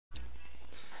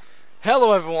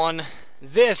Hello, everyone.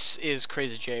 This is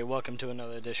Crazy J. Welcome to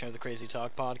another edition of the Crazy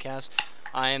Talk podcast.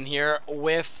 I am here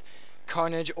with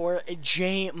Carnage or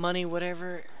J Money,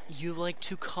 whatever you like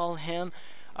to call him.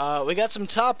 We got some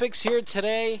topics here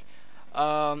today.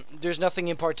 There's nothing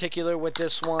in particular with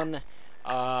this one,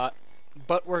 but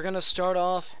we're gonna start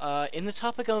off in the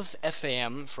topic of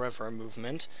FAM, Forever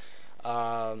Movement.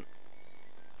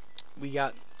 We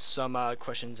got some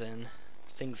questions and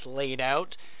things laid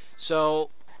out, so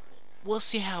we'll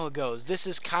see how it goes. This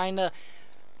is kind of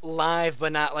live,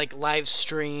 but not like live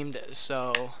streamed,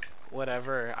 so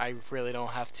whatever. I really don't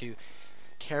have to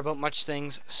care about much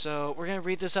things. So we're gonna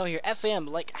read this out here. FAM,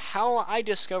 like how I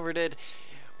discovered it,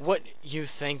 what you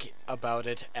think about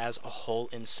it as a whole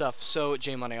and stuff. So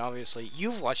J Money, obviously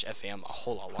you've watched FAM a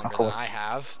whole lot longer than I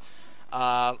have.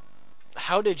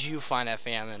 How did you find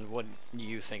FAM, and what do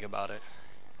you think about it?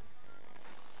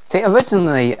 See,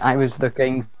 originally I was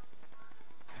looking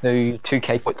through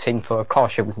 2K14 for car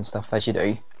shows and stuff, as you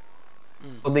do.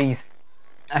 All these,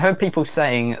 I heard people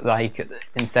saying, like,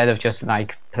 instead of just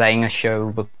like playing a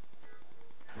show,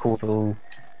 people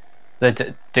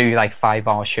that do like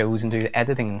 5-hour shows and do the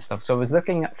editing and stuff. So I was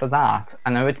looking for that,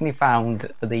 and I originally found,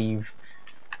 I believe,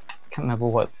 I can't remember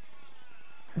what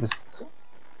it was.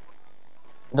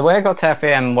 The way I got to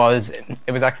FAM was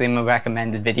it was actually in my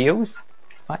recommended videos.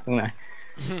 I don't know.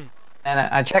 And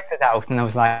I checked it out, and I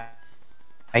was like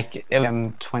it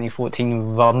was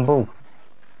 2014 Rumble.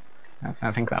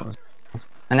 I think that was,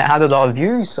 and it had a lot of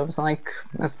views. So I was like,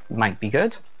 this might be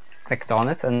good. Clicked on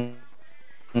it, and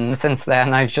since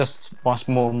then I've just watched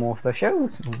more and more of the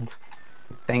shows, and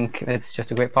I think it's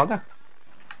just a great product.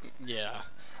 Yeah.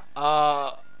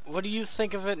 What do you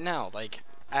think of it now? Like,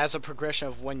 as a progression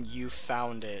of when you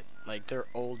found it, like their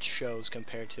old shows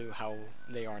compared to how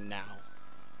they are now.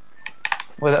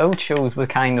 Well, the old shows were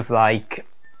kind of like,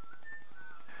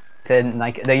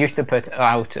 they used to put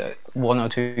out 1 or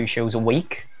 2 shows a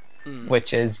week,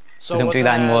 which is so they don't do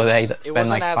that anymore. They it spend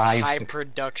wasn't like as 5, high 6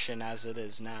 production as it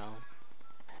is now.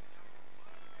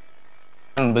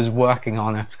 was working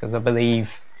on it, because I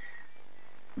believe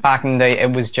back in the day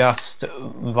it was just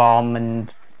Rom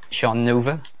and Sean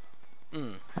Nova.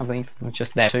 I believe it was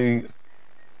just their 2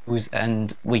 shows,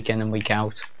 and week in and week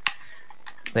out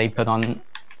they put on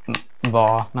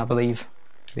Raw, I believe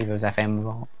it was FM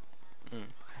Raw.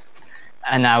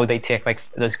 And now they take like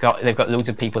they've got loads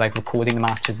of people like recording the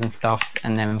matches and stuff,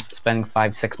 and then spending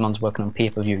 5-6 months working on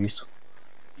pay-per-views.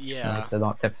 Yeah, so it's a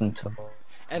lot different.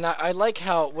 And I like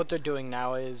how what they're doing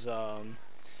now is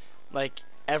like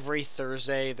every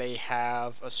Thursday they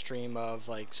have a stream of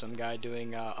like some guy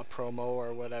doing a promo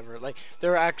or whatever. Like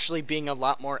they're actually being a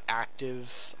lot more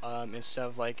active instead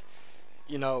of like,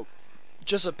 you know,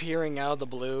 just appearing out of the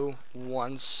blue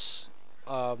once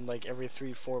like every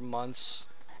 3-4 months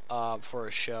for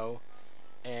a show.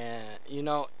 And you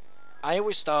know, I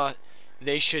always thought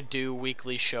they should do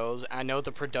weekly shows. I know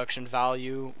the production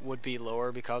value would be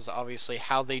lower because obviously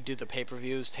how they do the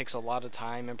pay-per-views takes a lot of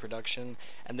time in production,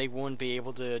 and they wouldn't be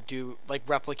able to do like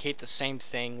replicate the same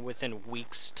thing within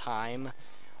weeks time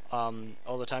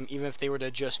all the time, even if they were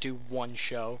to just do one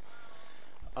show.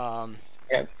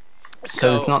 Yeah.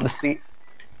 So it's not the C.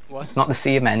 What? It's not the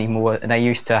CM anymore. They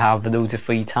used to have loads of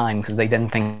free time because they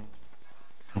didn't think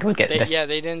it would get this. Yeah,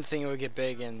 they didn't think it would get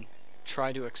big and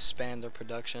try to expand their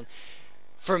production.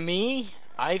 For me,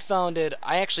 I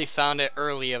actually found it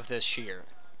early of this year.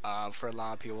 For a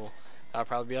lot of people, I'll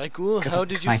probably be like, "Ooh, how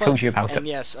did you?" I told you about it. And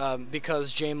yes,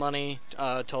 because J Money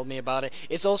told me about it.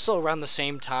 It's also around the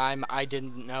same time I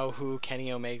didn't know who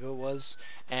Kenny Omega was,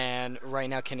 and right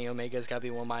now Kenny Omega's got to be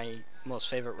one of my most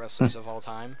favorite wrestlers of all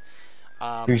time.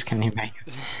 Who's Kenny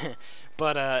Omega?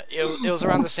 But it was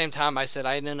around the same time I said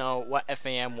I didn't know what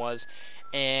FAM was,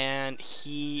 and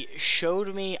he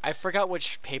showed me. I forgot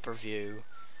which pay-per-view.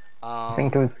 I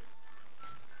think it was.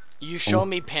 You showed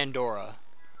me Pandora.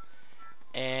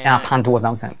 And Yeah, Pandora, that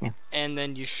was it. Yeah. And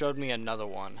then you showed me another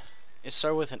one. It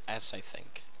started with an S, I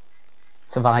think.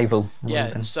 Survival.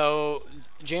 Yeah. So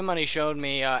J Money showed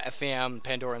me FAM,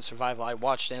 Pandora, and Survival. I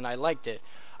watched it and I liked it.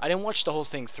 I didn't watch the whole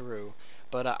thing through,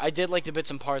 but I did like the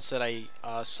bits and parts that I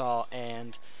saw,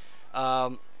 and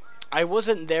I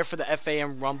wasn't there for the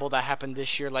FAM Rumble that happened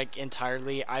this year, like,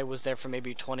 entirely. I was there for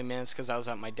maybe 20 minutes because I was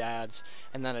at my dad's,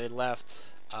 and then I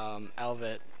left out of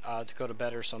it to go to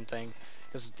bed or something,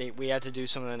 because we had to do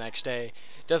something the next day.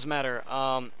 Doesn't matter.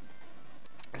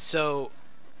 So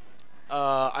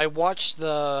I watched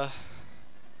the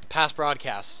past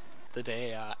broadcast the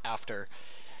day after,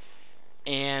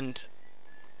 and,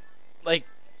 like,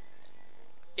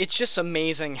 it's just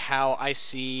amazing how I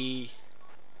see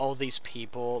all these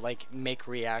people like make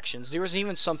reactions. There was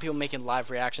even some people making live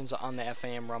reactions on the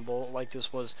FAM Rumble. Like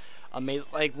this was amazing.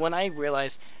 Like when I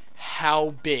realized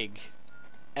how big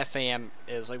FAM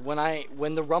is, like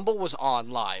when the Rumble was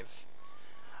on live,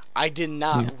 I did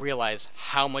not realize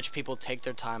how much people take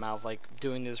their time out of like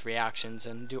doing these reactions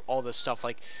and do all this stuff,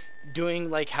 like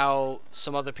doing like how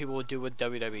some other people would do with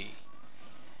WWE.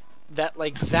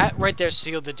 That right there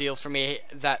sealed the deal for me.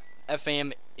 That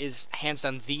FAM is hands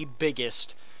down the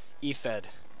biggest eFed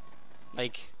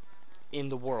like in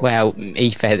the world. Well,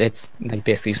 eFed, it's like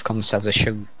basically just comes as a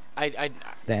show. I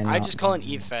just call it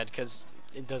eFed because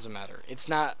it doesn't matter. It's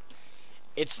not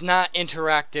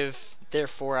interactive.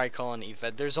 Therefore, I call it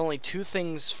eFed. There's only two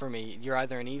things for me. You're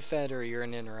either an eFed or you're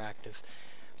an interactive.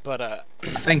 But I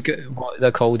think what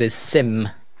they're called is Sim.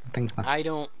 I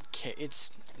don't care.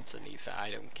 It's an eFed.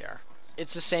 I don't care.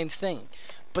 It's the same thing.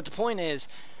 But the point is,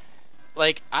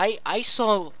 like I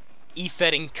saw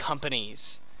eFedding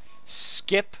companies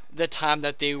skip the time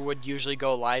that they would usually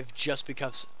go live just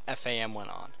because FAM went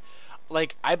on.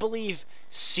 Like I believe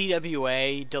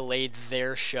CWA delayed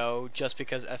their show just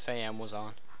because FAM was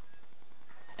on.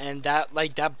 And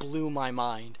that blew my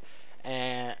mind.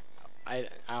 And I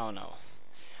don't know.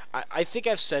 I think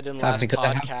I've said in the last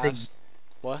podcast.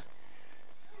 What?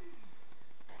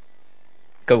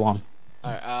 Go on.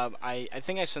 I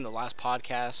think I said in the last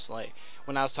podcast, like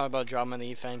when I was talking about drama in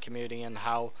the eFed community and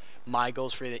how my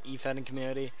goals for the eFed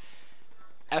community,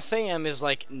 FAM is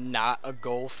like not a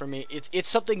goal for me. It's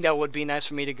something that would be nice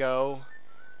for me to go,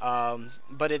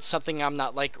 but it's something I'm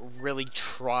not like really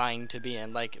trying to be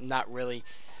in, like not really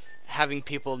having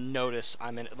people notice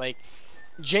I'm in it. Like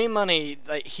J Money,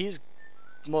 like he's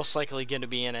most likely going to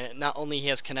be in it. Not only he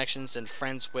has connections and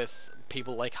friends with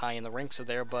people like high in the ranks are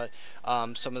there, but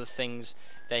some of the things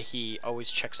that he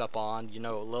always checks up on, you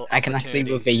know, little I can actually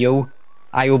reveal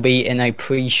I will be in a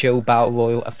pre-show Battle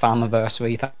Royal at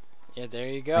Farmiversary. Yeah, there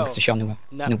you go. Thanks to Sean.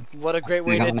 What a great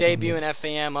way to debut in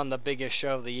FAM on the biggest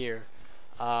show of the year.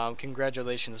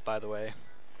 Congratulations, by the way.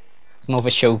 It's more of a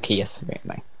showcase,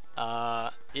 really.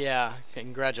 Yeah,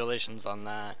 congratulations on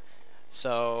that.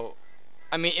 So,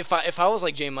 I mean, if I was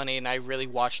like J Money and I really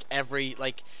watched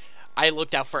I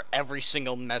looked out for every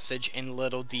single message and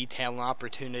little detail and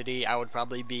opportunity, I would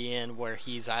probably be in where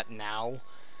he's at now.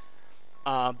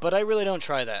 But I really don't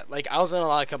try that. Like, I was in a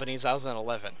lot of companies, I was in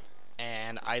 11,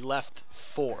 and I left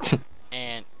 4.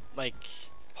 And, like,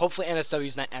 hopefully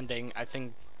NSW's not ending. I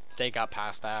think they got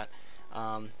past that.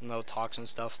 No talks and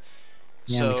stuff.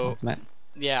 Yeah, so,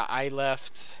 yeah, I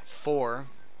left 4,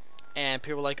 and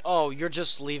people were like, oh, you're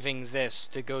just leaving this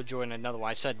to go join another one.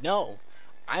 I said, no,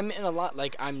 I'm in a lot,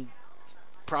 like, I'm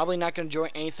probably not going to join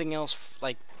anything else,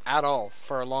 like, at all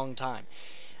for a long time.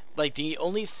 Like, the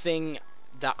only thing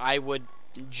that I would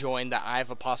join that I have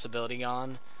a possibility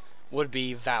on would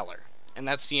be Valor. And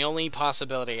that's the only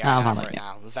possibility I have right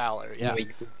now. Valor, yeah.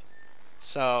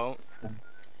 So,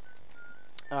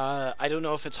 I don't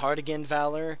know if it's hard to get in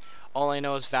Valor. All I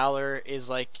know is Valor is,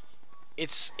 like,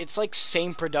 it's like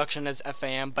same production as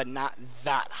FAM, but not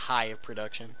that high of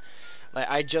production. Like,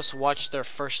 I just watched their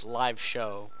first live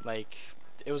show. Like,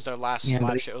 it was their last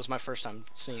live show. It was my first time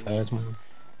seeing it.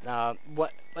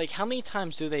 How many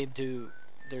times do they do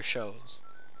their shows?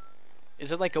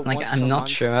 Is it like a once a month? I'm not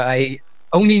sure. I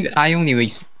only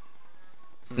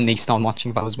recently started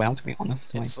watching that as well, to be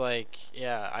honest. It's like,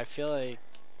 yeah, I feel like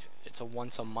it's a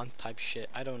once a month type shit.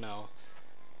 I don't know.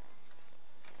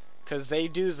 Because they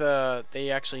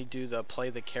actually do the play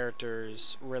the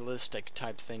characters realistic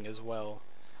type thing as well.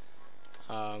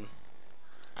 I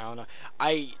don't know.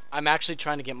 I'm actually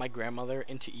trying to get my grandmother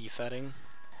into eFedding.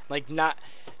 Like, not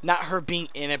her being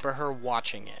in it, but her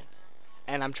watching it.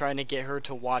 And I'm trying to get her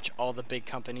to watch all the big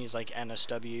companies like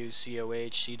NSW,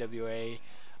 COH, CWA,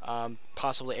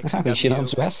 possibly XW. She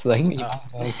loves wrestling.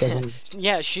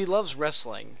 Yeah, she loves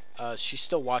wrestling. She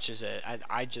still watches it.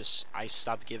 I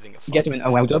stopped giving a fuck. Get her in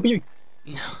OLW?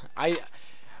 No,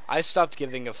 I stopped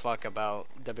giving a fuck about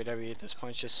WWE at this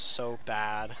point. It's just so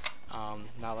bad.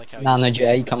 Not like how Nana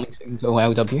J coming soon to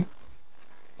OLW.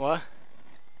 What?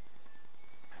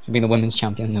 She'll be the women's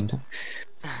champion no time.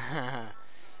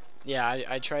 Yeah,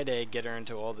 I try to get her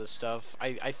into all this stuff.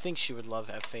 I think she would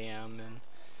love FAM and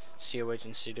COH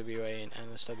and CWA and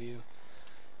NSW.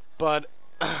 But,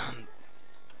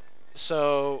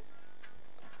 so,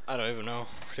 I don't even know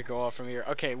where to go off from here.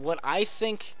 Okay, what I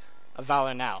think of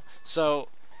Valor now. So,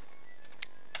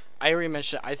 I already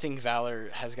mentioned, I think Valor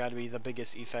has got to be the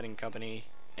biggest eFedding company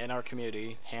in our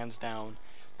community, hands down.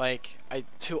 Like,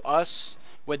 to us,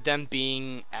 with them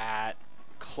being at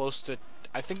close to,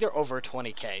 I think they're over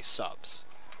 20k subs.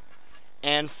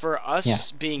 And for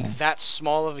us being yeah. that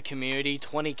small of a community,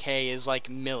 20K is like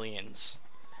millions.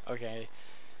 Okay,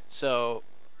 so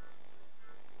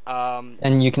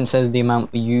And you consider the amount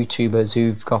of YouTubers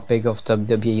who've got big off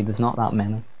WWE. There's not that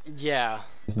many. yeah,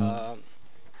 Isn't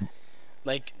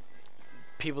like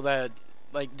people that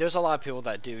there's a lot of people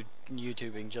that do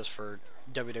YouTubing just for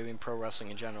WWE and pro wrestling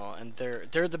in general, and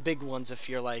they're the big ones. If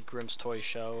you're like Grimm's Toy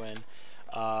Show and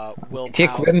Will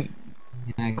Take Power. Grim.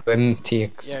 Yeah, Grim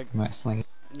takes Yeah, wrestling.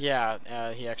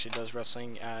 yeah, he actually does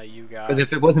wrestling. You got Because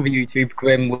if it wasn't for YouTube,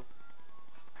 Grim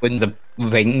wins a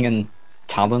ring and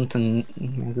talent and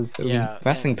yeah,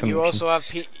 wrestling and you promotion.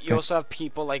 also have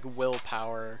people like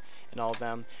Willpower and all of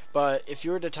them. But if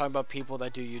you were to talk about people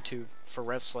that do YouTube for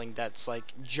wrestling, that's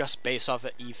like just based off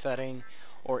of e-fetting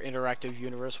or interactive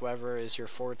universe, whatever is your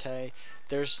forte,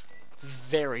 there's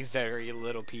very very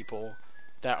little people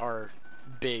that are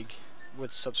big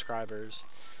with subscribers.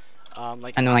 And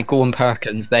then like Owen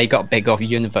Perkins, they got big off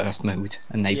Universe mode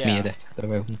and they've Yeah. made it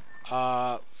their own.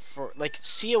 For like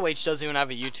COH doesn't even have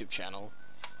a YouTube channel,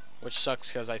 which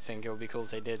sucks because I think it would be cool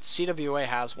if they did. CWA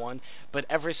has one, but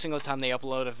every single time they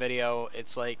upload a video,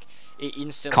 it's like it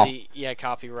instantly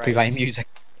copyright. Copyright music.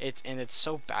 It's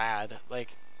so bad.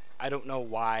 Like I don't know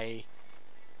why.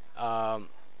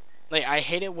 Like I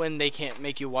hate it when they can't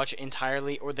make you watch it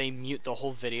entirely or they mute the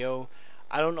whole video.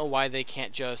 I don't know why they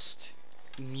can't just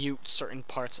mute certain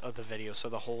parts of the video so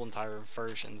the whole entire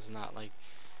version's not like,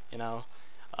 you know,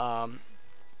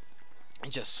 it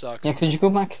just sucks. Yeah, because you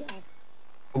we'll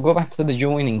go back to the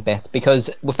joining bit, because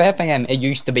with FAM it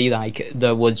used to be like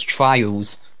there was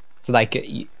trials, so like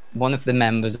one of the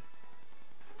members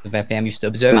of FAM used to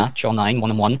observe a match online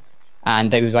one-on-one,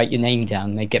 and they would write your name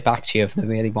down and they'd get back to you if they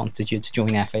really wanted you to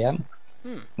join FAM,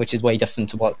 which is way different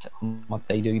to what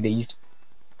they do these days.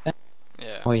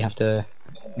 Yeah. Or you have to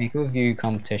make a review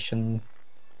competition.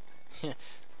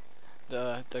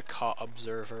 The COT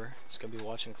observer is gonna be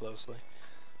watching closely.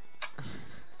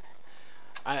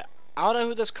 I don't know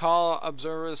who this call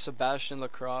observer is. Sebastian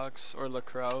Lacroix or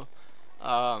Lacroix.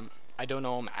 I don't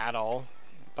know him at all,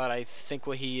 but I think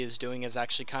what he is doing is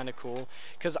actually kind of cool.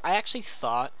 Cause I actually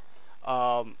thought,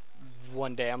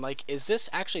 one day I'm like, is this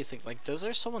actually a thing? Like, does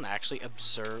there someone actually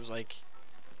observes like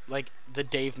the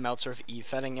Dave Meltzer of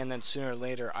e-fetting? And then sooner or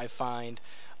later I find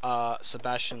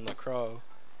Sebastian Lacroix,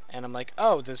 and I'm like,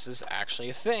 oh, this is actually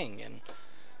a thing, and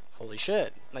holy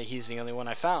shit, like he's the only one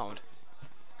I found.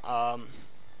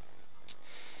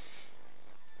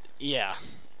 Yeah,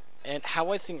 and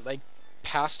how I think like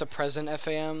past the present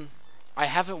FAM, I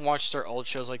haven't watched their old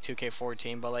shows like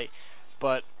 2K14,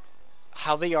 but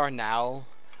how they are now,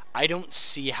 I don't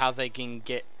see how they can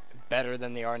get better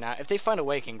than they are now. If they find a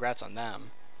way, congrats on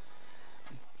them.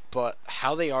 But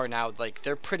how they are now, like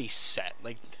they're pretty set.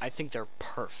 Like I think they're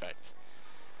perfect.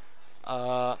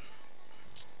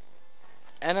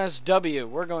 NSW,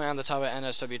 we're going on the top of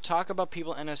NSW. Talk about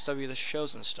people NSW, the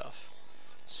shows and stuff.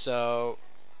 So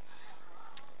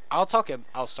I'll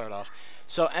start off.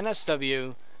 So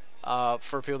NSW,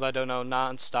 for people that don't know,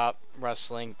 Non-Stop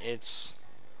Wrestling, it's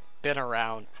been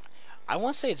around. I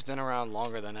want to say it's been around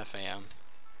longer than FAM.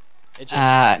 It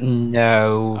just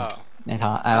no. Oh. It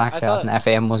actually hasn't.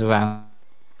 FAM was around.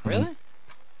 Really?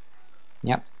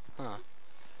 Yep.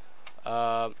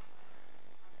 Huh.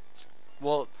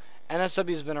 Well,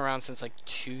 NSW's been around since like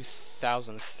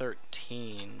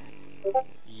 2013.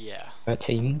 Yeah.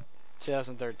 13.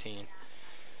 2013.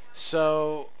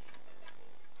 So,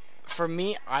 for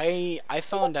me, I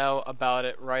found out about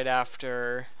it right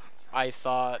after I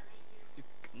thought,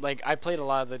 like, I played a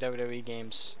lot of the WWE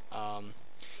games,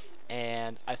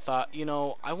 and I thought, you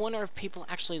know, I wonder if people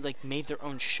actually, like, made their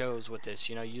own shows with this,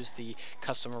 you know, used the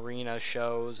custom arena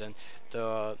shows and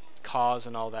the cause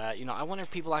and all that, you know, I wonder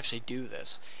if people actually do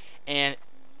this. And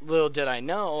little did I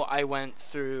know, I went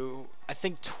through, I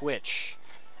think, Twitch,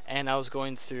 and I was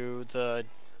going through the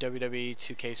WWE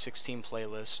 2K16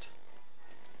 playlist,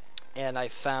 and I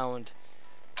found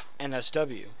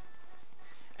NSW,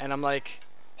 and I'm like,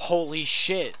 holy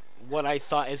shit, what I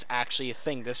thought is actually a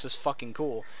thing. This is fucking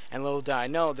cool. And little did I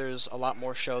know, there's a lot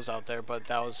more shows out there, but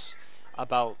that was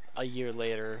about a year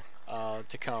later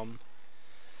to come.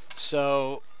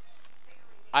 So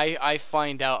I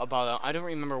find out about it. I don't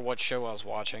remember what show I was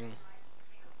watching.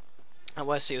 I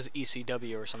want to say it was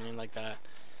ECW or something like that.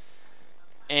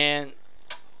 And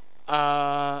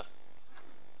I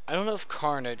don't know if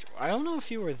Carnage, I don't know if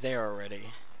you were there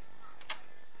already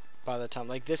by the time,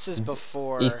 like, this is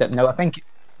before No, I think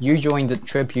you joined the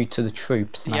tribute to the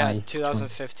troops. Yeah,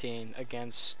 2015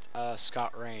 against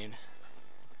Scott Rain.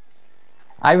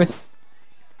 I was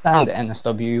down at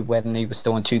NSW when they were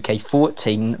still on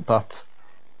 2K14, but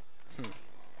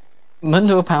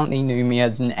Mundo apparently knew me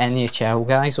as an NHL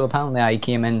guy, so apparently I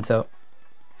came into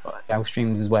NHL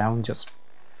streams as well and just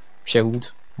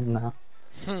chilled and that.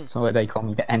 So they call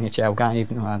me the NHL guy,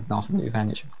 even though I had nothing to do with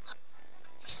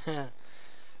NHL.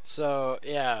 So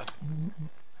yeah,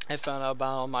 I found out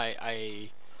about him. I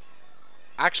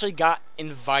actually got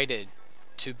invited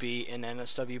to be in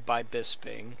NSW by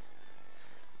Bisping.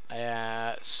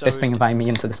 So Bisping invited me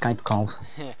into the Skype calls.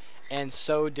 and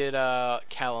so did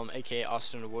Callum, aka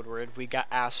Austin Woodward. We got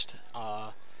asked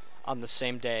on the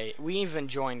same day. We even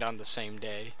joined on the same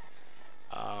day.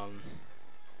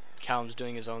 Callum's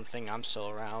doing his own thing. I'm still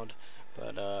around,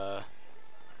 but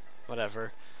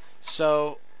whatever.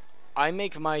 So I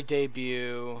make my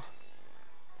debut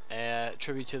at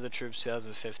Tribute to the Troops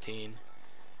 2015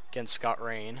 against Scott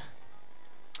Rain,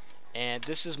 and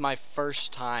this is my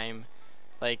first time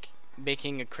like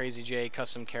making a Crazy J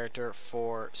custom character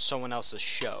for someone else's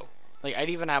show. Like, I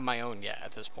didn't even have my own yet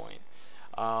at this point.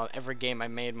 Every game I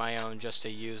made my own just to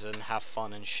use it and have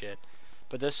fun and shit.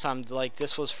 But this time, like,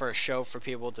 this was for a show for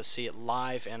people to see it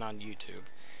live and on YouTube.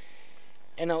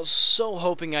 And I was so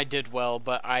hoping I did well,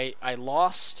 but I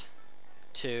lost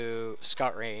to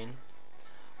Scott Rain.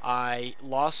 I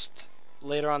lost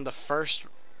later on the first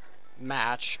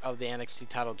match of the NXT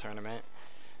title tournament.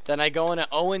 Then I go on an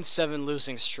 0-7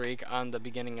 losing streak on the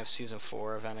beginning of Season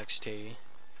 4 of NXT.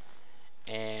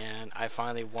 And I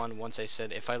finally won once I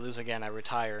said, if I lose again, I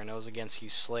retire. And it was against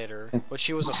Heath Slater, which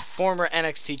he was a former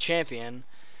NXT champion.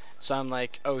 So I'm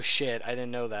like, oh shit, I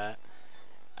didn't know that.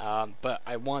 But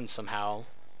I won somehow.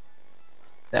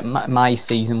 My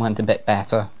season went a bit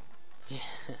better.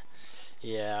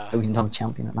 Yeah. I was the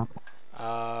champion at that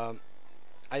point.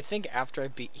 I think after I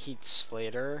beat Heath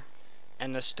Slater,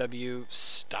 NSW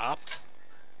stopped.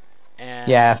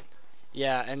 And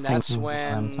yeah, and that's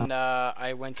when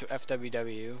I went to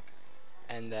FWW,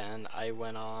 and then I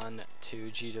went on to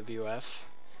GWF,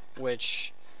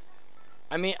 which,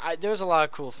 I mean, there's a lot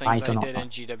of cool things I did in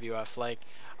GWF. Like,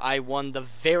 I won the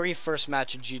very first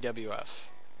match in GWF,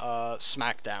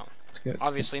 SmackDown. That's good.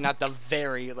 Obviously not the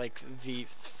very, like, the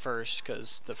first,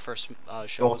 because the first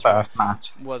show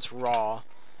was Raw.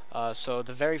 So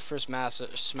the very first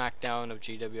SmackDown of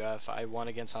GWF, I won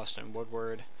against Austin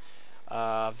Woodward.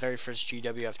 Very first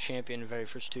GWF champion, very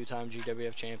first two-time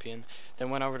GWF champion. Then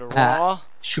went over to Raw.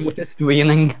 Shortest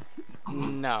reigning.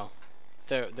 No.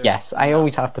 Yes, I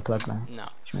always have to plug that. No.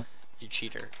 Sure. You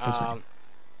cheater. Right.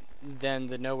 Then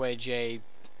the No Way J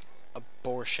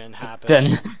abortion happened.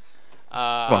 Then.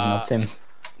 Well, not him.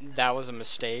 That was a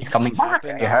mistake. He's coming back.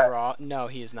 On Raw. No,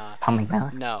 he's not. Coming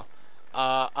back. No.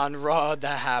 On Raw,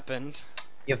 that happened.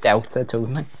 You have Delta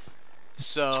told me.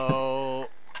 So,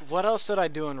 what else did I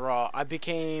do in Raw? I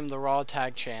became the Raw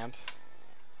Tag Champ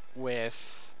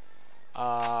with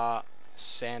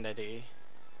Sanity,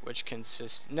 which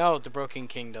consists the Broken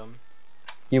Kingdom.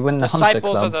 You win the Hunter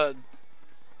Club.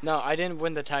 No, I didn't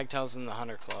win the tag titles in the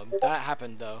Hunter Club. That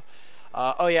happened though.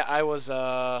 Oh yeah, I was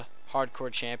a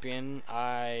hardcore champion.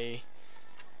 I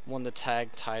won the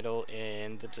tag title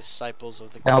in the Disciples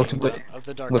of the Kingdom, of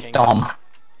the Dark Kingdom. Dom.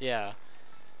 Yeah.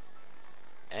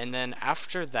 And then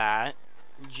after that,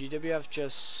 GWF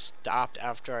just stopped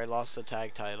after I lost the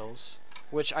tag titles,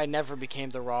 which I never became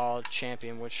the Raw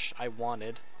champion, which I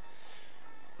wanted.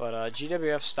 But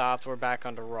GWF stopped. We're back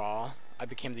under Raw. I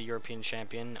became the European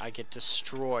champion. I get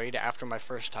destroyed after my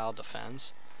first title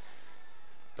defense.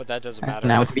 But that doesn't matter.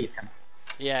 Now it's beat.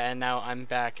 Yeah, and now I'm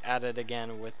back at it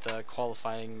again with the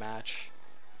qualifying match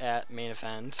at main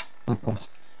event. Of course.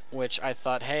 Which I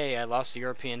thought, hey, I lost the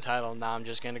European title, now I'm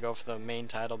just going to go for the main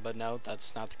title, but no,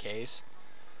 that's not the case.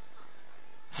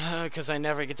 Because I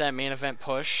never get that main event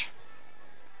push.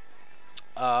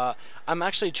 I'm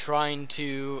actually trying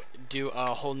to do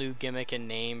a whole new gimmick and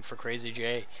name for Crazy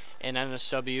J in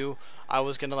NSW. I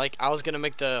was gonna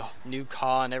make the new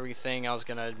Ka and everything. I was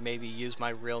gonna maybe use my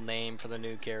real name for the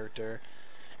new character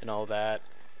and all that.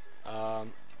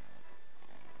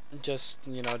 Just,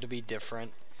 you know, to be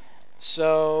different.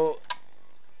 So,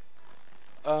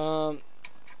 what's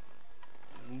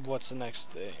the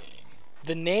next thing?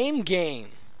 The name game.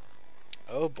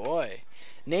 Oh boy.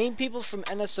 Name people from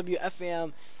NSW,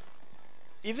 FAM,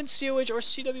 even COH or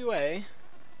CWA.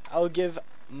 I'll give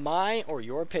my or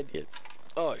your opinion.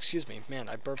 Oh, excuse me. Man,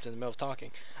 I burped in the middle of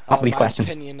talking. My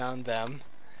opinion on them.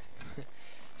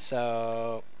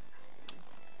 So,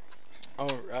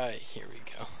 alright, here we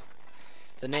go.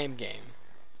 The name game.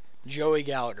 Joey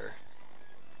Gallagher.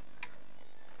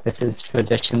 This is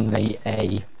traditionally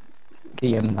a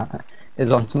game that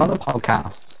is on some other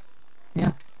podcasts.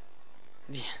 Yeah.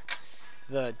 Yeah.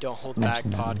 The Don't Hold Back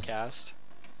podcast.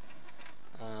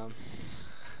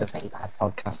 a very bad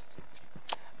podcast.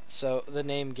 So the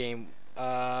name game.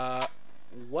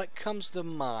 What comes to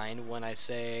mind when I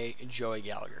say Joey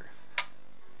Gallagher?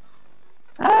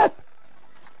 Ah,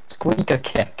 Squeaker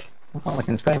Kick. That's not like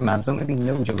in Spider-Man, so I don't really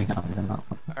know Joey Gallagher in that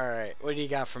one. Alright, what do you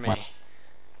got for me? Well,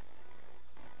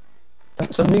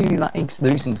 somebody who likes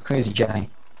losing to Crazy J.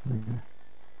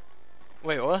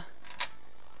 Wait, what?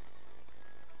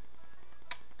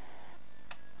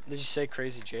 Did you say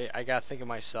Crazy J? I gotta think of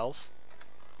myself.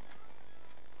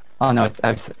 Oh no,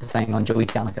 I was saying on Joey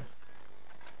Gallagher.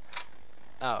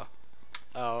 Oh.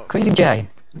 Oh. Crazy J.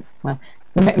 Well,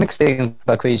 mixed feelings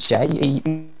about Crazy J. He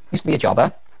used to be a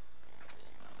jobber.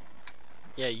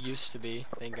 Yeah, used to be.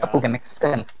 Thank Couple God. gimmicks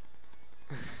sense.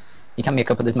 He can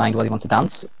make up his mind whether he wants to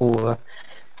dance or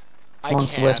I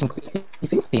wants to wear can. some creepy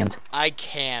face paint. I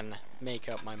can make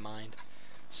up my mind.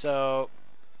 So,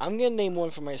 I'm gonna name one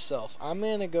for myself. I'm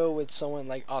gonna go with someone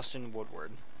like Austin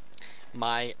Woodward.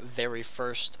 My very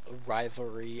first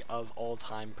rivalry of all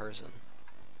time person.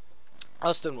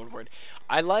 Austin Woodward.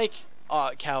 I like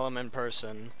Callum in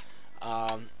person,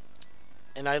 and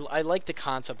I like the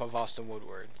concept of Austin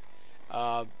Woodward.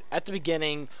 At the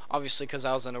beginning, obviously, because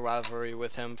I was in a rivalry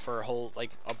with him for a whole,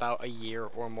 like, about a year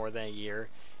or more than a year.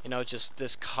 You know, just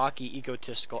this cocky,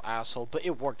 egotistical asshole. But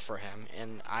it worked for him,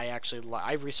 and I actually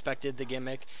I respected the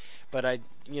gimmick. But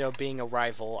being a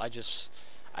rival,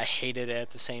 I hated it at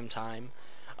the same time.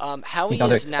 How You he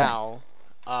gotta is expect. now.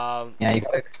 Yeah, you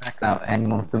gotta expect that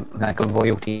anyone with like a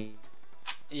royalty.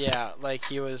 Yeah, like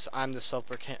he was, I'm the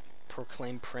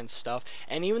self-proclaimed prince stuff.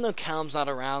 And even though Callum's not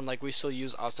around, like we still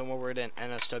use Austin Woodward and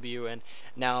NSW, and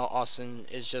now Austin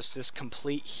is just this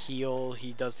complete heel.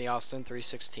 He does the Austin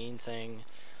 316 thing.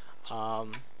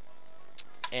 And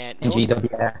In no one,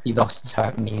 GWF, he lost his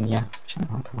heart mania.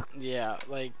 yeah,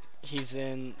 like he Oh, was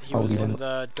you in wouldn't.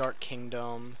 the Dark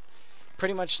Kingdom.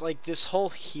 Pretty much like this whole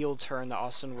heel turn that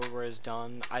Austin Woodward has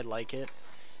done, I like it.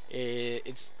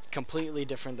 It's completely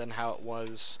different than how it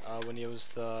was when he was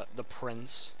the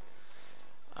prince.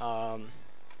 Um,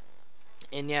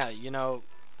 and yeah,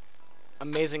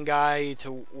 amazing guy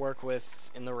to work with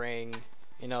in the ring.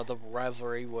 You know, the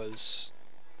rivalry was,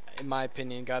 in my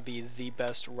opinion, gotta be the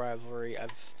best rivalry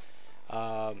I've.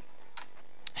 Um,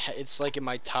 it's like in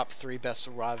my top 3 best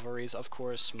rivalries. Of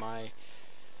course, my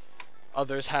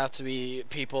others have to be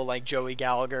people like Joey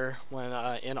Gallagher when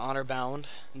in Honor Bound.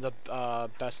 The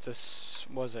bestest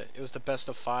was it? It was the best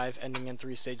of 5, ending in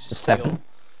 3 stages of steel. 7.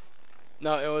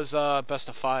 No, it was best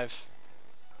of 5.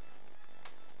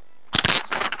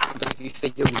 You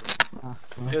say you.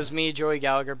 It was me, Joey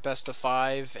Gallagher, best of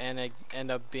 5, and it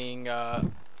ended up being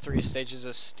 3 stages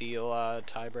of steel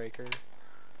tiebreaker,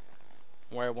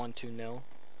 where I won 2-0.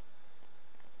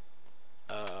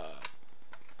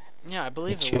 Yeah, I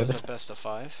believe it was a best of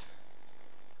 5.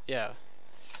 Yeah,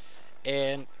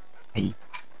 and Hey.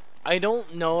 I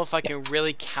don't know if I can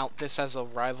really count this as a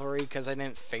rivalry because I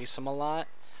didn't face him a lot.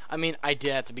 I mean, I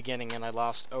did at the beginning and I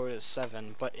lost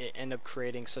 0-7, but it ended up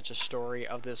creating such a story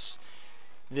of this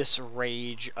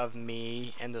rage of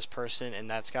me and this person, and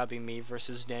that's gotta be me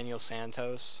versus Daniel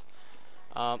Santos.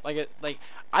 Like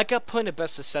I got put in a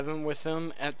best of 7 with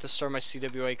him at the start of my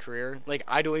CWA career. Like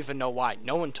I don't even know why.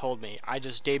 No one told me. I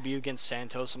just debuted against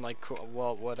Santos. I'm like, cool,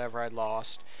 well, whatever. I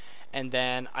lost, and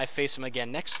then I face him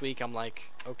again next week. I'm like,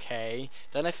 okay.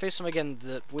 Then I face him again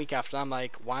the week after. I'm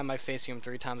like, why am I facing him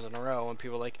 3 times in a row? And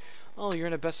people are like, oh, you're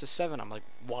in a best of 7. I'm like,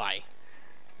 why?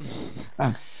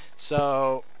 Oh.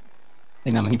 So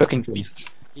You know, he booking for you.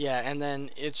 yeah, and then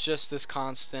it's just this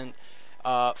constant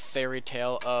fairy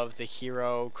tale of the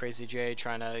hero, Crazy J,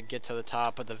 trying to get to the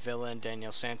top, of the villain,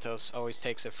 Daniel Santos, always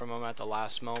takes it from him at the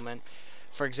last moment.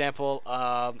 For example,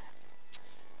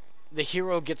 the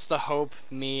hero gets the hope,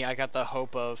 I got the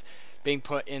hope of being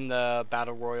put in the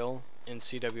Battle Royal in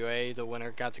CWA. The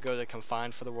winner got to go to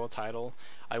Confined for the world title.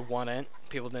 I won it.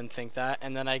 People didn't think that.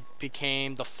 And then I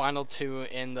became the final 2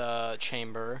 in the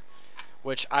Chamber,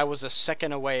 which I was a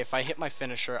second away. If I hit my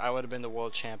finisher, I would have been the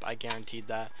world champ. I guaranteed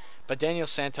that. But Daniel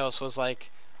Santos was like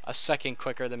a second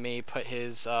quicker than me, put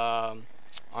his arm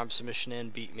submission in,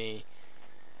 beat me.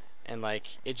 And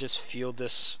like, it just fueled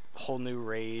this whole new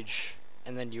rage.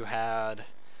 And then you had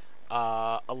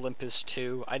Olympus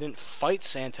 2. I didn't fight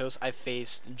Santos. I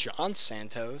faced John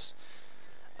Santos.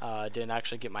 Didn't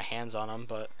actually get my hands on him,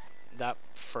 but that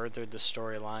furthered the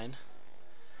storyline.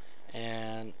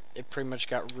 And it pretty much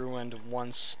got ruined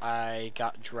once I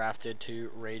got drafted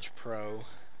to Rage Pro.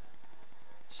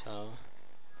 So,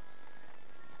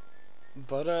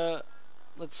 but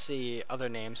let's see other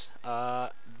names.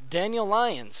 Daniel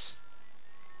Lyons.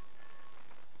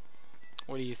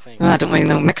 What do you think? I don't really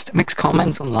know. Mixed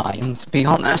comments on Lions. To be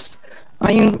honest,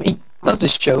 I mean, he does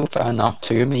this show fair enough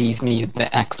too. He's made the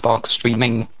Xbox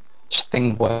streaming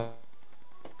thing work.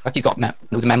 He's got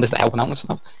those members that help him out and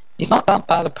stuff. He's not that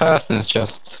bad a person. It's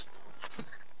just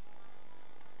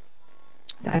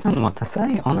I don't know what to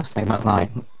say honestly about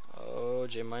Lions. Oh,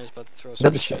 J Mine's about to throw some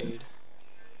That's a shame. shade.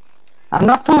 I'm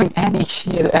not throwing any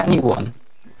shit at anyone.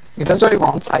 He does what he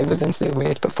wants. I was in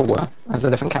weird before as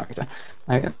a different character.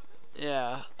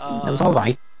 Yeah. It was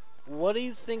alright. What do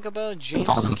you think about James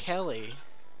Awesome. Kelly?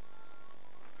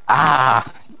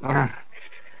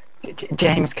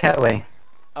 James Kelly.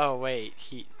 Oh wait,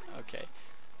 okay.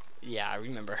 Yeah, I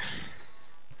remember.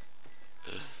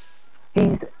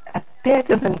 He's a bit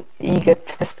of an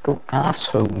egotistical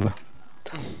asshole.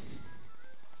 To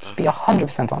be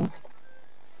 100% honest.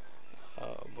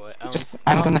 Oh boy.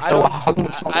 I'm gonna throw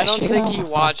 100% I don't shit think out. he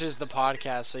watches the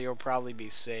podcast, so you'll probably be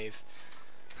safe.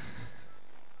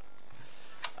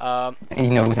 He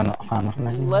knows I'm not a fan of him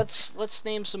anymore. Let's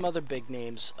name some other big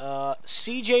names.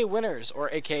 CJ Winners, or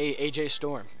AKA AJ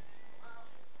Storm.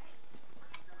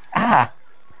 I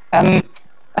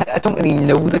don't really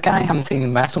know the guy, I haven't seen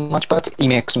him wrestle much, but he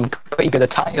makes some pretty good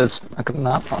attires. I give him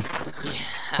that one.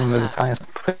 Some of his attires are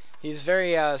pretty. He's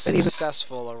very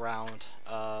successful around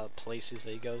places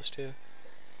that he goes to.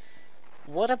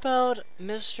 What about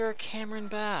Mr. Cameron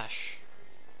Bash?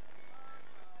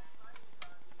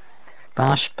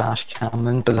 Bash,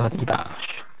 Cameron, bloody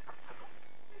Bash.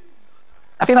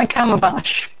 I feel like Cameron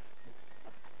Bash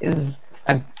is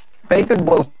a very good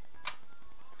world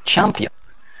champion,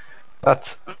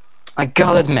 but I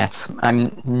gotta admit,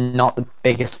 I'm not the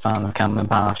biggest fan of Cameron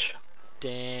Bash.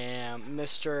 Damn,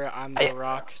 Mr. I'm the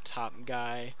Rock top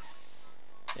guy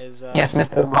is Yes,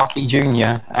 Mr. Rocky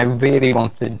Jr. I really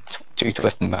wanted to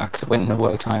twist him back to win the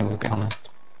world title, to be honest.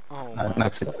 Oh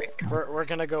Most of the week. we're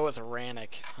gonna go with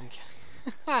Rannick. I'm kidding.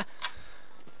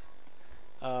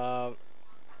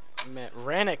 Man,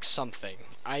 Rannick something.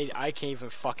 I can't even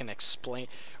fucking explain.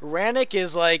 Rannick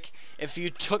is like if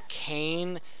you took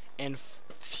Kane and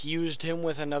fused him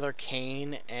with another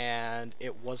Kane and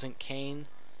it wasn't Kane.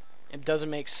 It doesn't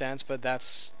make sense, but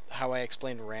that's how I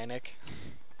explained Rannick.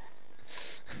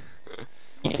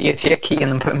 You take Kane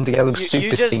and put him together with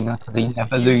Super just- Cena because he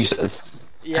never loses.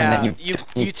 Yeah, And then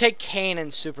you take Kane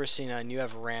and Super Cena and you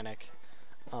have Rannick.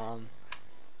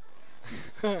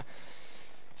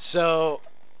 So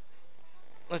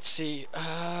let's see.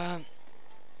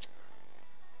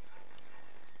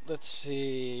 Let's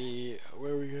see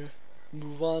where we go.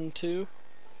 Move on to.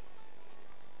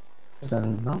 There's a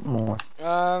lot more.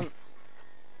 Oh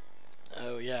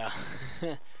yeah.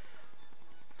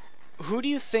 Who do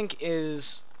you think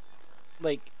is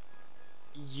like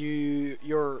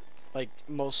your like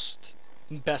most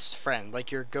best friend,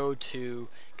 like your go-to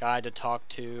guy to talk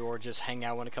to or just hang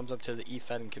out when it comes up to the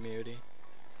eFed community?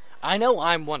 I know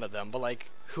I'm one of them, but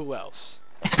like who else?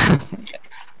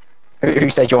 Who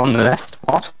said you're on the list?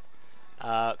 What?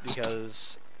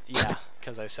 Because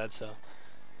I said so.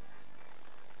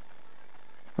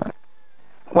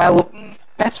 Well,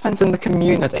 best friends in the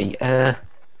community.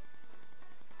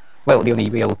 Well, the only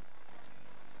real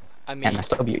I mean,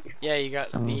 MSW. yeah, you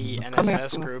got the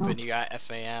NSS group and you got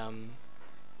FAM.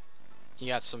 You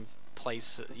got some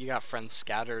places. You got friends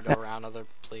scattered around other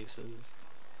places.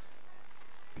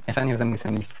 If any of them is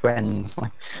any friends,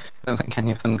 like, I don't think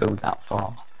any of them go that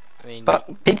far. I mean,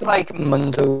 But people like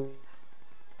Mundo,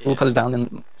 who put down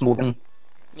in Morgan,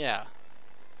 yeah.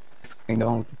 you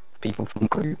know, people from the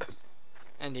group.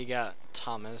 And you got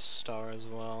Thomas Star as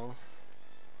well.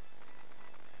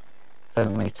 I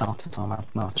don't really talk to Tom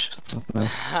as much.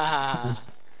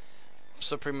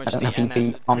 So pretty much I don't know if he'd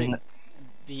be on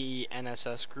the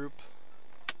NSS group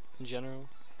in general.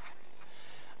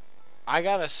 I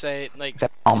gotta say, like,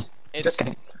 except Tom. it's Just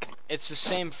kidding. it's the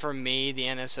same for me, the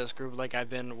NSS group. Like, I've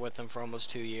been with them for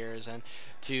almost 2 years, and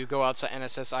to go outside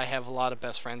NSS, I have a lot of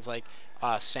best friends. Like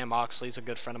Sam Oxley's a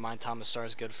good friend of mine, Thomas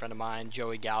Starr's a good friend of mine,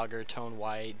 Joey Gallagher, Tone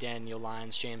White, Daniel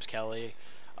Lyons, James Kelly.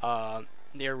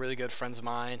 They're really good friends of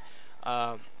mine.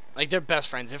 Like, they're best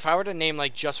friends. If I were to name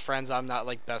like just friends I'm not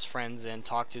like best friends and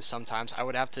talk to sometimes, I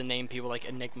would have to name people like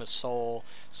Enigma Soul,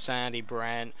 Sandy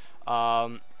Brent.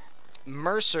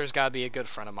 Mercer's gotta be a good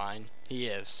friend of mine. He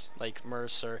is. Like,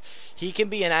 Mercer. He can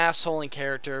be an asshole in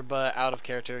character, but out of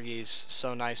character he's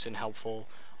so nice and helpful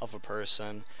of a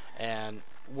person. And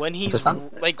when he's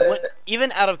like,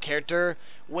 even out of character,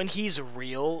 when he's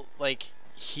real, like,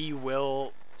 he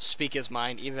will speak his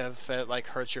mind, even if it like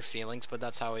hurts your feelings, but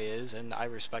that's how he is, and I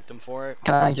respect him for it.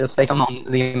 Can I just say something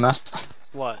on the must?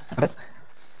 What?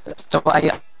 So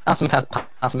I asked him to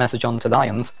pass a message on to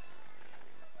Lions.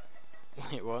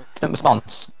 Wait, what? Instant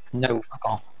response. No, fuck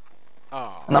off.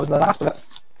 Oh, And that was the last of it.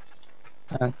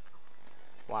 So,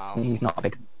 wow. he's not a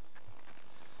big...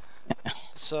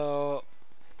 So,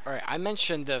 alright, I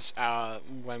mentioned this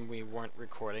when we weren't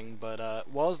recording, but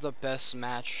what was the best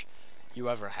match you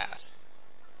ever had?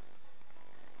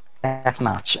 best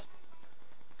match.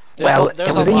 There's Well, there's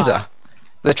it was a lot. either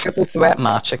the triple threat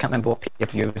match, I can't remember what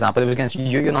pay-per-view it was at, but it was against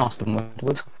you and Austin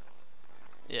Woodward.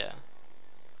 Yeah.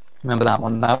 Remember that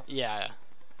one? That Yeah.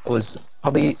 was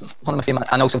probably one of my favourite,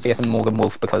 and also facing Morgan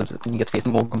Wolf, because when you get to face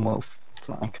Morgan Wolf, it's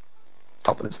like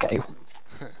top of the scale.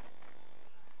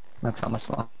 That's how much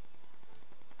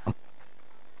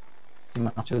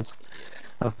matches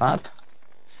of bad.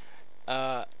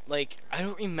 Like, I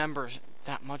don't remember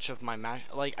that much of my match.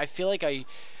 Like, I feel like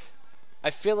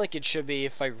it should be,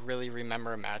 if I really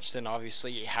remember a match, then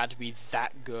obviously it had to be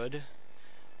that good.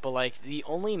 But like, the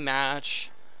only match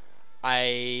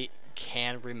I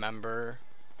can remember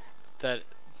that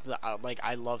like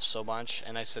I love so much,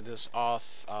 and I said this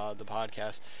off the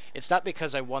podcast. It's not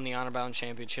because I won the Honor Bound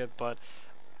Championship, but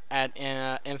at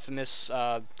infamous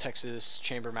Texas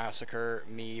Chamber Massacre,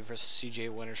 me versus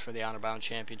CJ Winners for the Honor Bound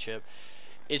Championship.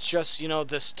 It's just, you know,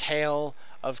 this tale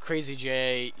of Crazy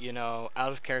J, you know,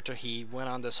 out of character. He went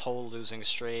on this whole losing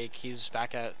streak. He's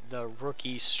back at the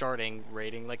rookie starting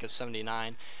rating, like a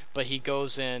 79, but he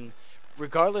goes in,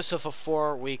 regardless of a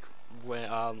 4-week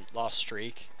loss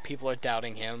streak. People are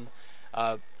doubting him.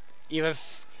 Even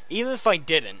if I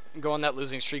didn't go on that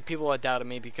losing streak, people are doubting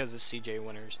me because of CJ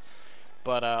Winners.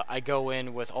 But I go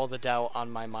in with all the doubt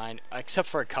on my mind, except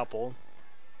for a couple,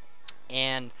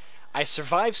 and I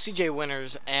survived CJ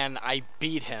Winners, and I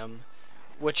beat him,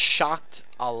 which shocked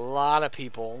a lot of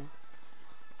people.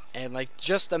 And like,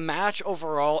 just the match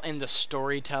overall and the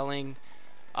storytelling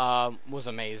was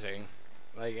amazing.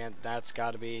 Like, and that's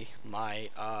got to be my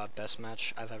best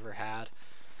match I've ever had.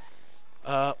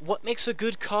 What makes a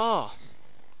good car?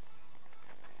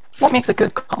 What makes a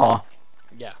good car?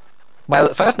 Yeah.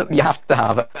 Well, first you have to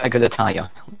have a good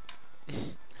attire.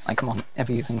 Like, come on,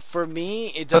 everything. For me,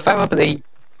 it doesn't. Preferably,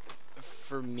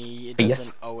 For me, it yes.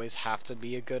 doesn't always have to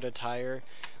be a good attire.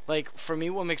 Like, for me,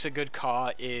 what makes a good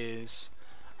car is,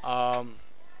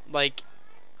 like,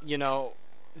 you know,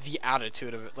 the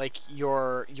attitude of it. Like,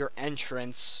 your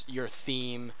entrance, your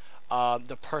theme,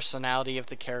 the personality of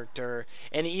the character,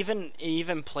 and it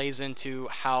even plays into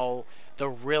how the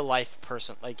real life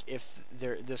person, like, if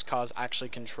this car is actually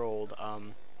controlled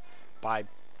by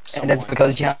someone. and it's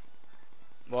because you have...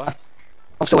 What?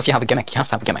 Also, if you have a gimmick, you have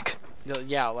to have a gimmick.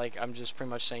 Yeah, like, I'm just pretty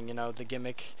much saying, you know, the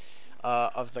gimmick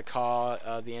of the car,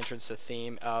 the entrance, the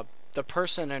theme, the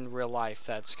person in real life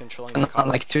that's controlling the car.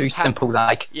 Not like too simple,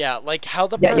 like... Yeah, like how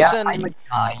the Yeah, person, I'm a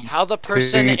guy how the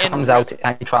person who in comes out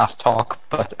and trash talk,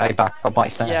 but I back up by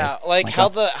saying... yeah, like how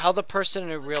that's... the person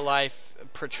in real life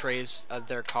portrays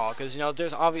their call, because, you know,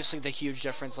 there's obviously the huge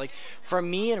difference. Like, for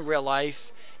me in real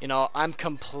life, you know, I'm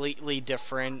completely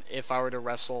different if I were to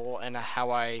wrestle, and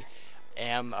how I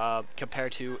am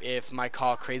compared to if my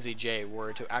call Crazy J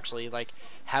were to actually like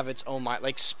have its own mind,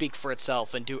 like speak for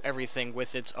itself and do everything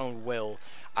with its own will.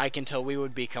 I can tell we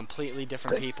would be completely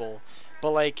different people.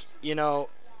 But like, you know,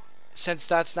 since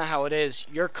that's not how it is,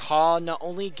 your call not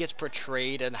only gets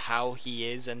portrayed and how he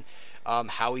is, and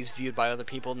how he's viewed by other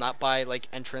people, not by like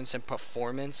entrance and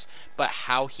performance, but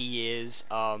how he is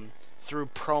through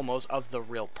promos of the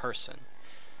real person.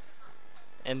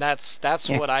 And that's Yes.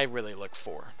 what I really look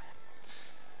for.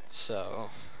 So,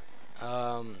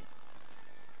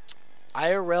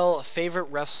 IRL favorite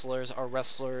wrestlers are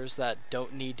wrestlers that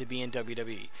don't need to be in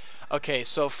WWE. Okay,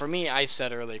 so for me, I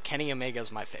said earlier, Kenny Omega is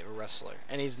my favorite wrestler,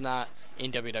 and he's not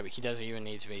in WWE. He doesn't even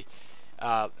need to be.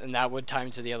 And that would tie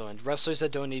into the other one. Wrestlers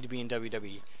that don't need to be in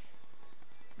WWE.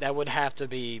 That would have to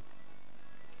be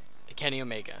Kenny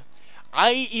Omega.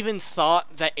 I even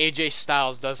thought that AJ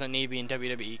Styles doesn't need to be in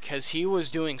WWE because he was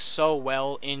doing so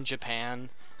well in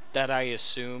Japan that I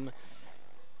assume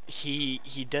he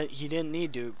didn't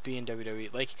need to be in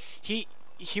WWE. Like, he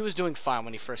was doing fine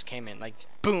when he first came in. Like,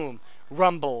 boom,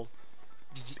 Rumble,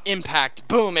 Impact,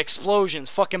 boom, explosions,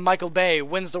 fucking Michael Bay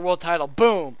wins the world title,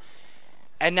 boom.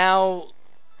 And now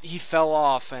he fell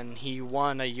off and he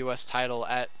won a US title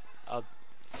at a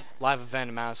live event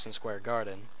in Madison Square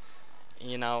Garden.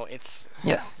 You know, it's...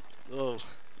 Yeah. Ugh.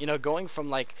 You know, going from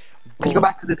like... Can you go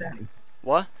back to the day?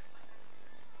 What?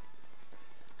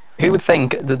 Who would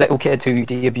think the little kid who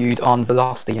debuted on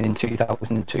Velocity in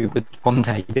 2002 would one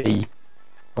day be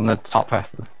one of the top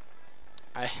wrestlers?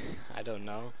 I don't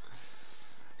know.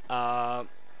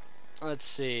 Let's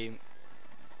see.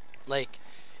 Like,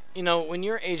 you know, when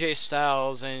you're AJ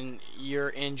Styles and you're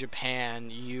in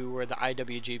Japan, you were the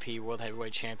IWGP World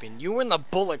Heavyweight Champion. You were in the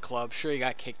Bullet Club. Sure, you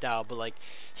got kicked out, but like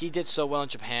he did so well in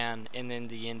Japan and in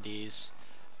the Indies.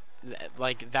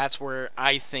 Like that's where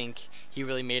I think he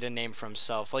really made a name for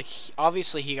himself. Like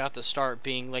obviously he got to start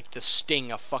being like the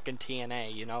Sting of fucking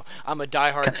TNA. You know, I'm a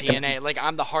diehard TNA. Like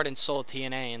I'm the heart and soul of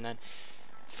TNA, and then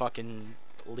fucking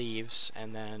leaves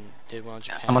and then did well in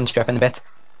Japan. I'm unsure in a bit.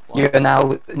 What? You're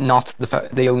now not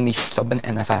the only sub in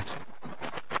NSS.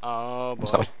 Oh boy. I'm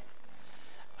sorry.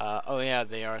 Oh yeah,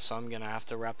 they are. So I'm gonna have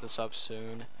to wrap this up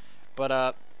soon.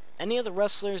 But any other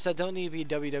wrestlers that don't need to be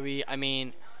WWE? I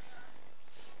mean,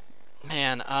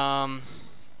 man,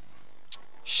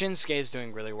 Shinsuke is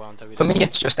doing really well in WWE. For me,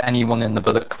 it's just anyone in the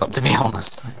Bullet Club, to be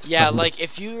honest. Yeah, like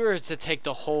if you were to take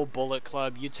the whole Bullet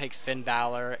Club, you take Finn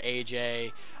Balor,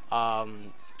 AJ,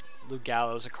 Luke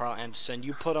Gallows, and Carl Anderson.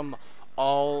 You put them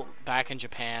all back in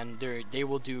Japan, they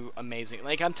will do amazing.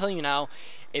 Like I'm telling you now,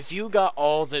 if you got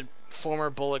all the former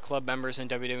Bullet Club members in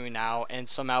WWE now and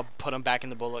somehow put them back in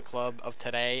the Bullet Club of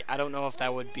today, I don't know if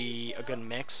that would be a good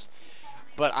mix,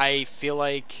 but I feel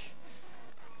like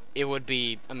it would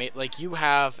be amazing. Like you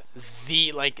have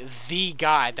the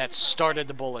guy that started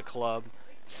the Bullet Club,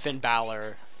 Finn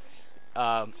Balor,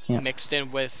 mixed in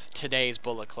with today's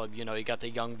Bullet Club. You know, you got the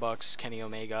Young Bucks, Kenny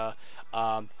Omega,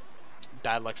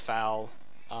 Bad Luck Fal.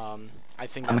 I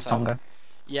think that's how,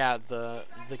 yeah, the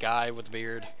guy with the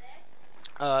beard.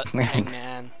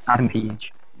 Hangman. Adam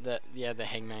Page. The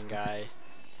Hangman guy.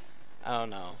 I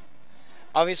don't know.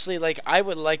 Obviously, like I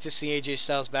would like to see AJ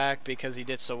Styles back because he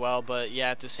did so well, but yeah,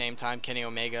 at the same time, Kenny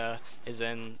Omega is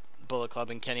in Bullet Club,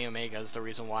 and Kenny Omega is the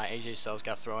reason why AJ Styles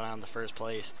got thrown out in the first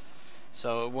place.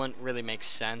 So it wouldn't really make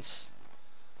sense.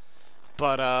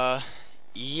 But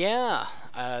yeah,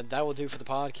 that will do for the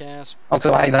podcast.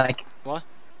 Also, I like. What?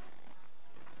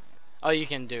 Oh, you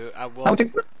can do.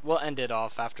 We'll end it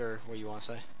off after what you want to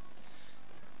say.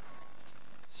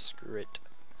 Screw it.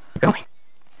 Going.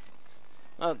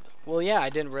 Well, yeah, I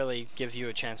didn't really give you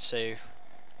a chance to say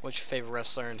what's your favorite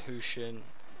wrestler and who should,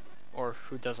 or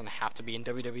who doesn't have to be in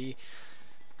WWE.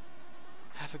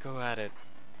 Have a go at it.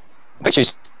 But you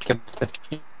skipped a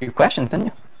few questions, didn't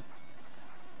you?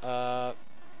 I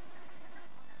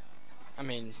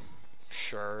mean,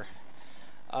 sure.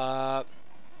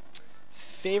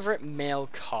 Favorite male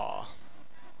caw?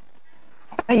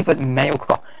 Favorite male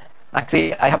caw?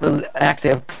 Actually, I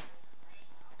have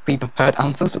pre-prepared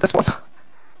answers for this one.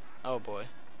 Oh boy.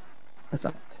 Is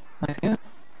that nice here?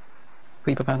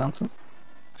 Pre-prepared answers?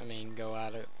 I mean, go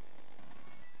at it.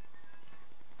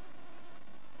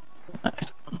 I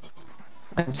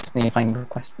just need to find the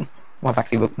question. Well, I've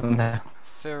actually written them there.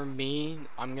 For me,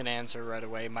 I'm gonna answer right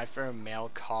away. My favorite male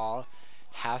caw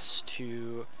has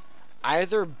to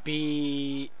either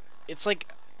be... It's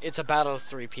a battle of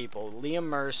three people. Liam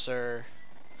Mercer...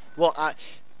 Well,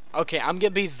 okay, I'm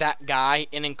gonna be that guy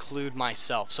and include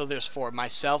myself. So there's four.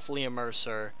 Myself, Liam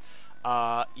Mercer.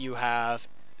 You have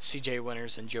CJ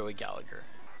Winters and Joey Gallagher.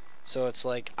 So it's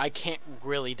like, I can't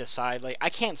really decide. Like, I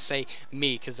can't say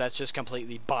me, because that's just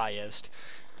completely biased.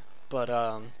 But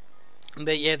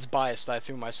yeah, it's biased. I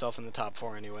threw myself in the top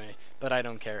four anyway. But I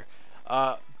don't care.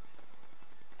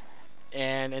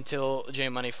 And until J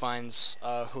Money finds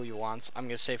who he wants, I'm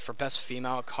going to say for best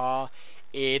female caw,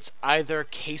 it's either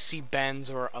Casey Benz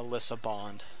or Alyssa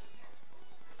Bond.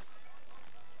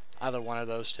 Either one of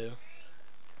those two.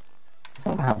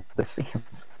 Somehow this seems.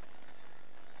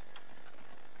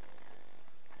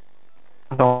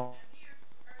 All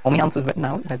my answers written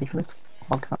out, ready for this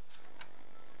podcast.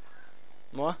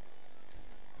 What?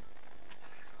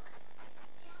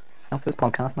 Now for this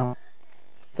podcast now.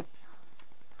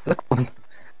 Look one.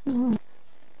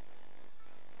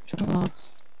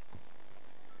 Shots.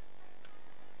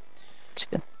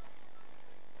 Cheers.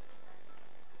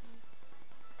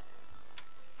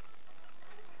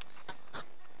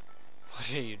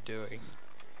 What are you doing?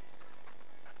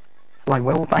 Well, I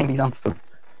will find these answers.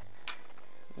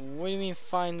 What do you mean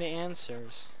find the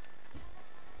answers?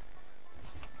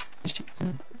 It's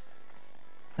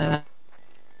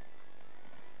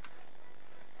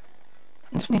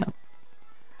funny now.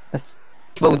 This,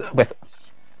 well, with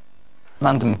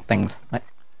random things, right?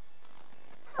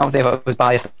 Obviously, if I was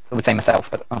biased, I would say myself,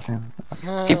 but obviously,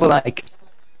 people like.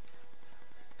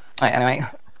 Right, anyway,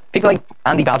 people like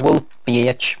Andy Badwell,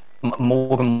 BH,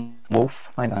 Morgan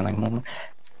Wolf, I don't like Morgan.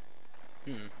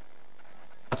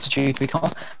 Attitude we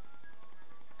call.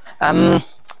 Who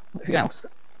else?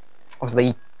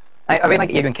 Obviously, I really like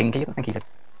Adrian Kincaid. I think he's a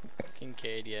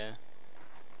Kincaid, yeah.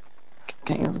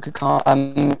 Kincaid is a good call.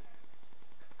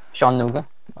 Sean Nova,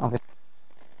 obviously.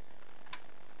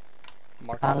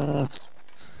 Mark. And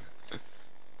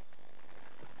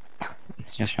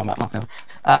it's just show about Mark.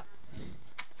 Uh,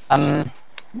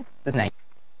 what's his name?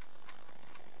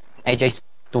 AJ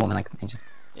Storm, like just.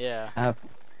 Yeah.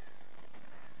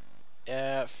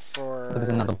 There was For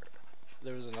another.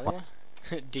 there was another one.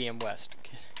 DM West.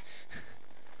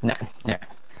 No, no.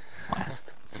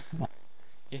 West.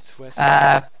 It's West.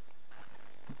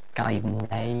 Guy's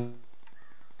name.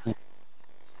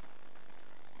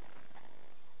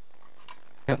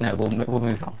 No, we'll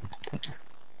move on.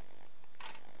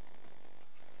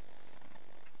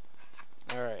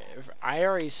 Alright, I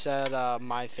already said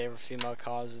my favorite female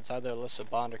cause. It's either Alyssa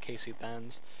Bond or Casey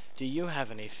Benz. Do you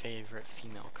have any favorite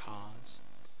female cause?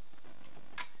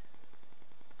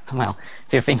 Well,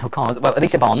 if you're female cause, well,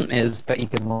 Alicia Bond is a pretty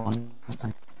good one.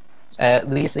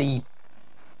 Lacey,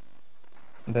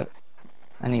 but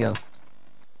any other.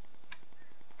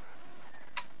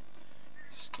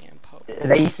 Scampo.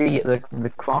 Lacey,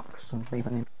 the Crocs, I believe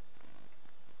her name.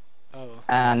 Oh.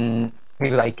 And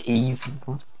maybe like Eve, of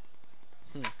course.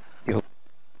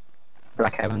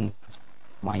 Black Heaven's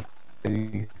my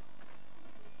boo.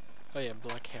 Oh yeah,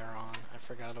 black hair on. I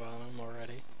forgot about him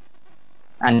already.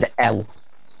 And L.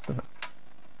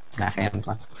 Black Heaven's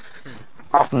one.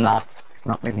 Apart from that, it's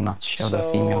not really much of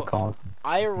a female cause.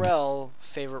 IRL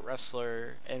favorite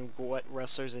wrestler, and what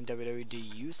wrestlers in WWE do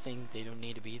you think they don't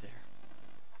need to be there?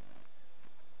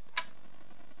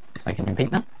 So I can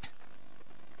repeat that.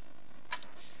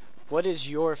 What is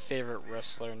your favorite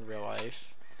wrestler in real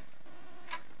life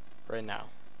right now?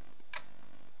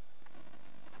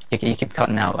 You keep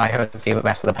cutting out. I heard the favorite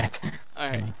wrestler bit.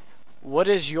 Alright. What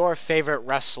is your favorite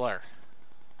wrestler?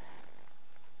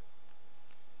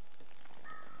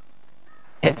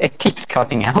 It keeps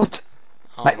cutting out.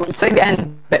 Oh Like, say the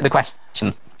end bit of the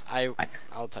question. I'll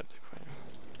type the question.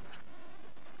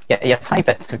 Yeah, type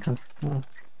it. Because, you're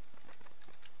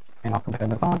not comparing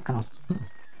the podcast. Oh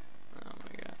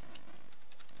my god.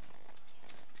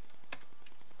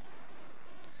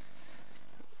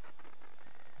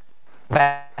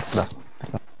 Wrestler.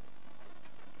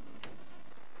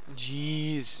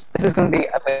 Jeez. This is going to be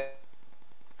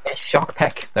a shock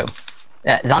pick, though.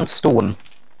 Lance Storm.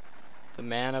 The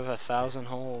man of 1,000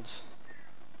 holds.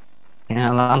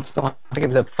 Yeah, Lance Storm. I think he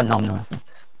was a phenomenal wrestler.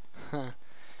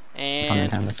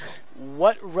 And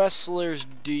what wrestlers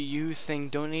do you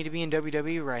think don't need to be in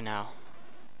WWE right now?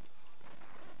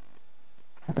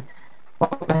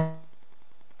 What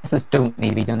wrestlers don't need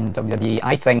to be done in WWE?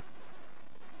 I think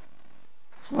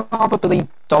probably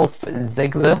Dolph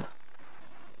Ziggler.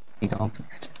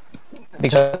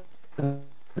 Because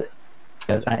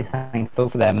I think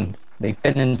both of them, they've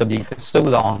been in WWE for so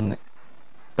long,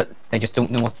 but they just don't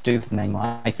know what to do with them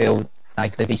anymore. I feel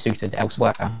like they'd be suited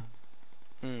elsewhere.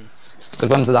 Because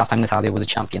when was the last time Natalia was a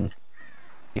champion?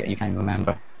 Yeah, you can't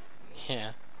remember.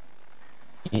 Yeah.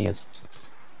 Years.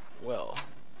 Well,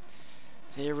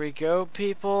 here we go,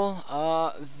 people.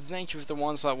 Thank you for the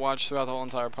ones that watched throughout the whole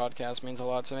entire podcast. It means a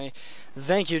lot to me.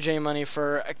 Thank you, J Money,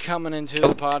 for coming into the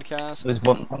podcast. There's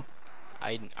one.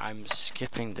 I'm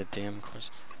skipping the damn course.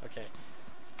 Okay,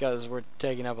 because we're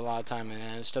taking up a lot of time in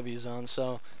NSW zone.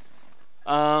 So,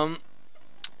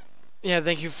 yeah.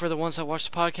 Thank you for the ones that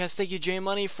watched the podcast. Thank you, J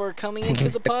Money, for coming into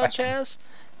the podcast.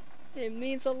 It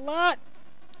means a lot.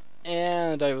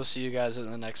 And I will see you guys in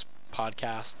the next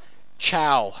podcast.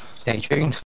 Ciao. Stay tuned.